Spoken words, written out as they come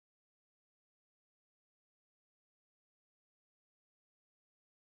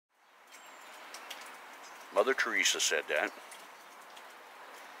Mother Teresa said that.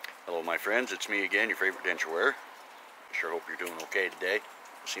 Hello, my friends. It's me again, your favorite denture wearer. Sure hope you're doing okay today.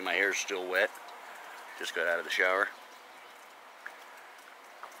 See, my hair's still wet. Just got out of the shower.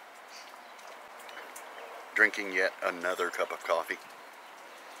 Drinking yet another cup of coffee.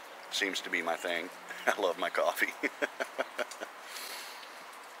 Seems to be my thing. I love my coffee.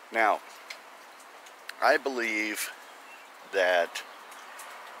 Now, I believe that,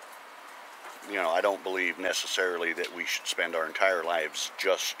 I don't believe necessarily that we should spend our entire lives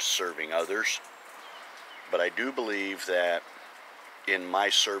just serving others. But I do believe that in my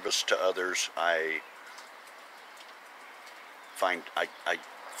service to others, I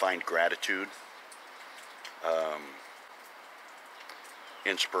find gratitude,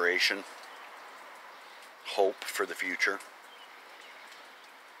 inspiration, hope for the future.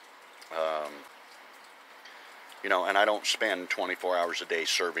 And I don't spend 24 hours a day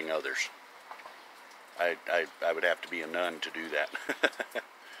serving others. I would have to be a nun to do that.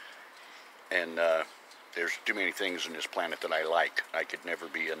 And there's too many things in this planet that I like. I could never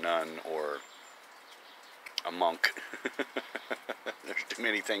be a nun or a monk. There's too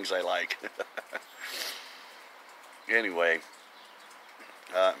many things I like. Anyway,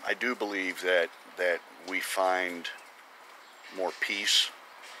 I do believe that we find more peace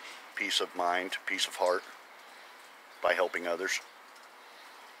of mind, peace of heart, by helping others.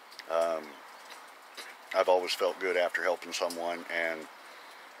 I've always felt good after helping someone, and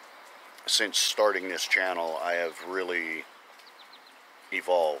since starting this channel, I have really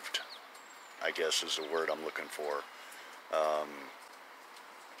evolved, I guess is the word I'm looking for.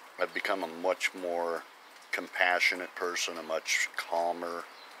 I've become a much more compassionate person, a much calmer,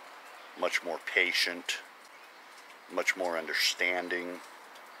 much more patient, much more understanding.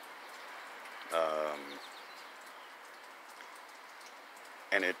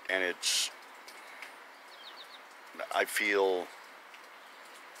 I feel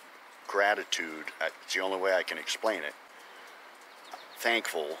gratitude. It's the only way I can explain it.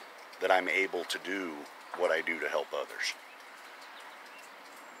 Thankful that I'm able to do what I do to help others.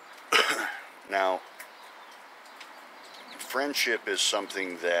 Now, friendship is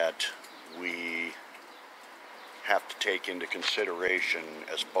something that we have to take into consideration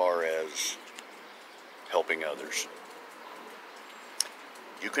as far as helping others.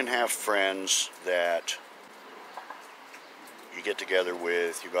 You can have friends that you get together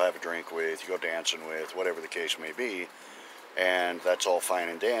with, you go have a drink with, you go dancing with, whatever the case may be, and that's all fine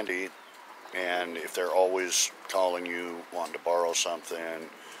and dandy. And if they're always calling you, wanting to borrow something,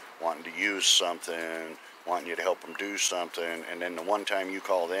 wanting to use something, wanting you to help them do something, and then the one time you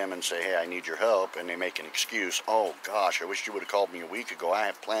call them and say, hey, I need your help, and they make an excuse, oh gosh, I wish you would have called me a week ago, I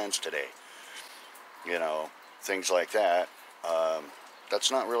have plans today. Things like that.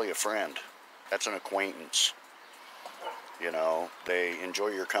 That's not really a friend. That's an acquaintance. They enjoy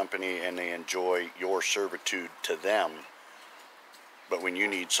your company and they enjoy your servitude to them. But when you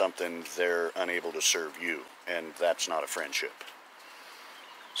need something, they're unable to serve you. And that's not a friendship.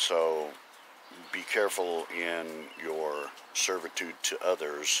 So be careful in your servitude to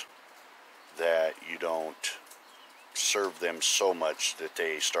others that you don't serve them so much that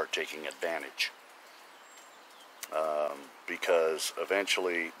they start taking advantage. Because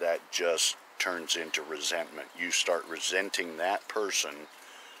eventually that just turns into resentment. You start resenting that person,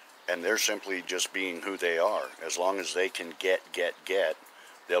 and they're simply just being who they are. As long as they can get,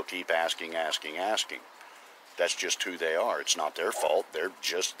 they'll keep asking. That's just who they are. It's not their fault. They're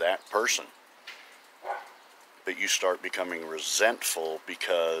just that person. But you start becoming resentful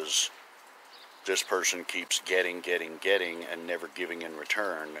because this person keeps getting, and never giving in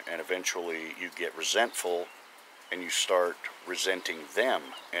return. And eventually you get resentful, and you start resenting them,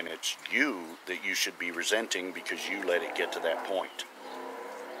 and it's you that you should be resenting because you let it get to that point.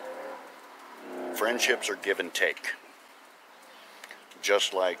 Friendships are give and take.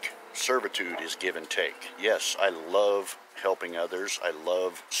 Just like servitude is give and take. Yes, I love helping others. I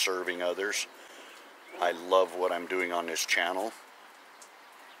love serving others. I love what I'm doing on this channel.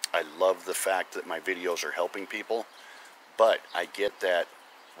 I love the fact that my videos are helping people, but I get that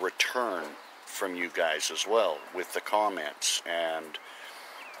return from you guys as well, with the comments and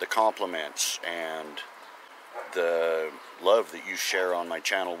the compliments and the love that you share on my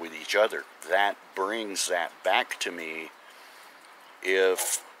channel with each other. That brings that back to me.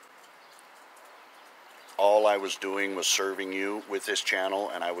 If all I was doing was serving you with this channel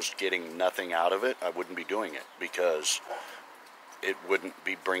and I was getting nothing out of it, I wouldn't be doing it, because it wouldn't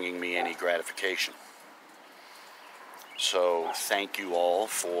be bringing me any gratification. So thank you all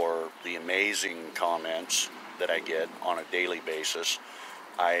for the amazing comments that I get on a daily basis.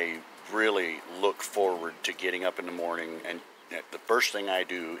 I really look forward to getting up in the morning, and the first thing I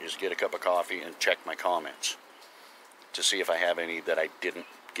do is get a cup of coffee and check my comments to see if I have any that I didn't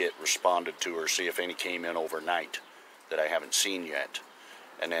get responded to, or see if any came in overnight that I haven't seen yet.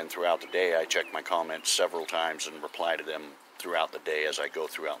 And then throughout the day, I check my comments several times and reply to them throughout the day as I go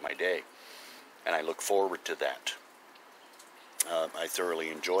throughout my day. And I look forward to that. I thoroughly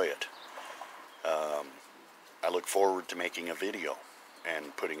enjoy it. I look forward to making a video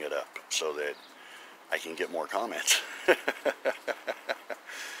and putting it up so that I can get more comments.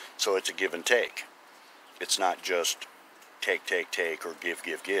 So it's a give and take. It's not just take, or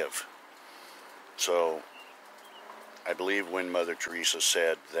give. So I believe when Mother Teresa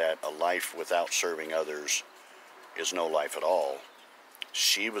said that a life without serving others is no life at all,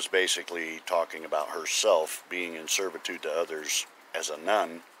 she was basically talking about herself being in servitude to others as a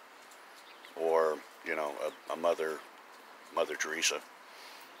nun, or, you know, a Mother Teresa.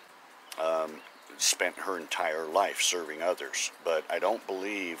 Spent her entire life serving others. But I don't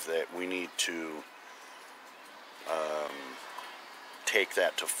believe that we need to take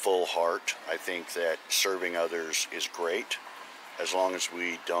that to full heart. I think that serving others is great, as long as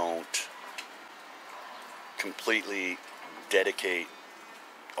we don't completely dedicate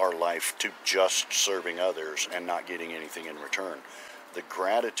our life to just serving others and not getting anything in return. The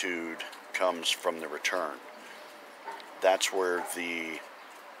gratitude comes from the return. That's where the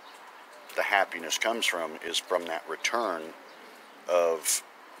happiness comes from, is from that return of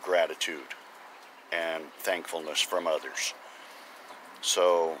gratitude and thankfulness from others.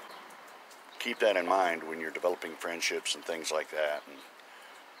 So keep that in mind when you're developing friendships and things like that.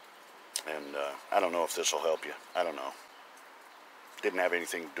 And I don't know if this will help you. I don't know. Didn't have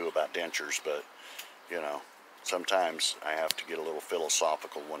anything to do about dentures, but, you know, sometimes I have to get a little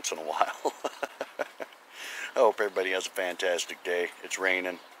philosophical once in a while. I hope everybody has a fantastic day. It's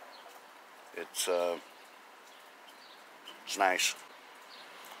raining. It's nice.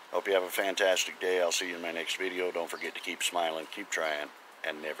 Hope you have a fantastic day. I'll see you in my next video. Don't forget to keep smiling, keep trying,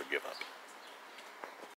 and never give up.